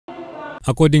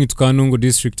According to Kanungu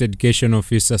District Education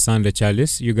Officer Sunday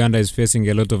Charles, Uganda is facing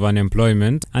a lot of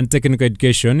unemployment, and technical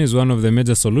education is one of the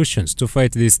major solutions to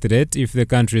fight this threat if the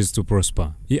country is to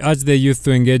prosper. He urged the youth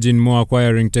to engage in more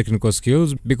acquiring technical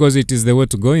skills because it is the way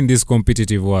to go in this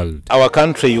competitive world. Our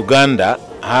country, Uganda,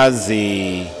 has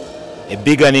a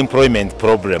big unemployment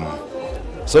problem.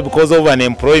 So because of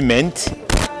unemployment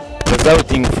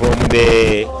resulting from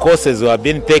the courses we have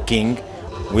been taking,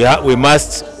 we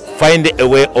must find a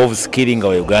way of skilling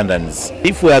our Ugandans.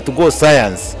 If we are to go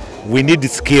science, we need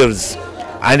skills.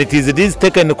 And it is these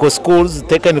technical schools,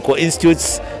 technical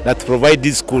institutes that provide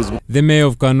these schools. The mayor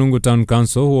of Kanungu Town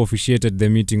Council, who officiated the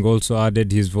meeting, also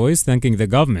added his voice, thanking the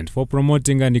government for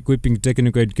promoting and equipping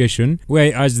technical education, where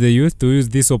he urged the youth to use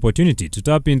this opportunity to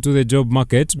tap into the job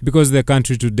market because the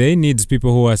country today needs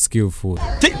people who are skillful.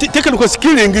 Technical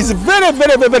skilling is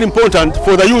very important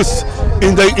for the youth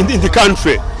in the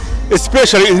country,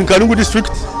 especially in Kanungu District.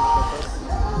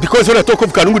 Because when I talk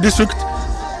of Kanungu District,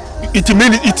 it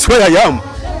means it's where I am.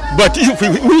 But if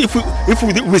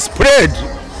we spread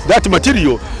that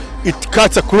material, it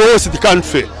cuts across the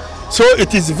country. So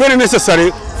it is very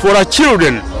necessary for our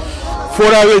children, for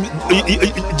our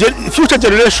future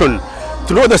generation,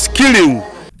 to know the skilling.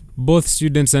 Both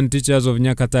students and teachers of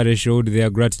Nyakatare showed their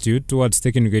gratitude towards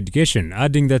technical education,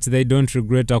 adding that they don't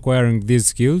regret acquiring these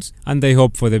skills and they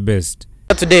hope for the best.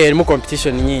 Today, there is more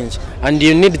competition, and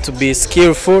you need to be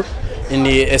skillful in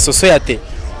a society.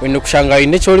 When you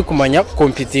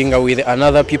competing with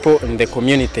another people in the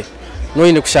community. No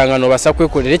in kushanga no basakwe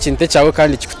kolere chinte chawe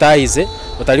kandi chikutahize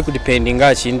utari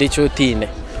kudependinga chinde chotine.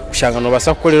 Kushanga no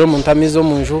basakolero muntamizo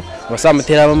munju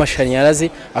basamutera amashanyarazi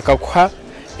akakuha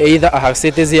either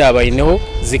ahasete ziyaba ineho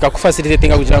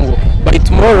zikakufacilitatinga kugira ngo by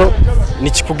tomorrow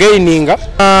nichikugaininga.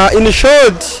 In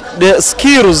short, the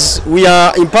skills we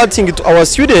are imparting to our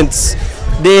students,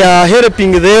 they are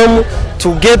helping them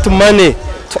to get money,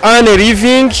 to earn a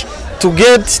living, to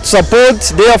support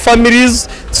their families,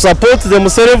 to support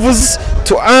themselves,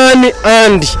 to earn,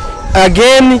 and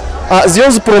again,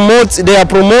 they are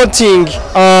promoting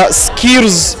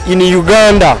skills in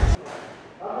Uganda.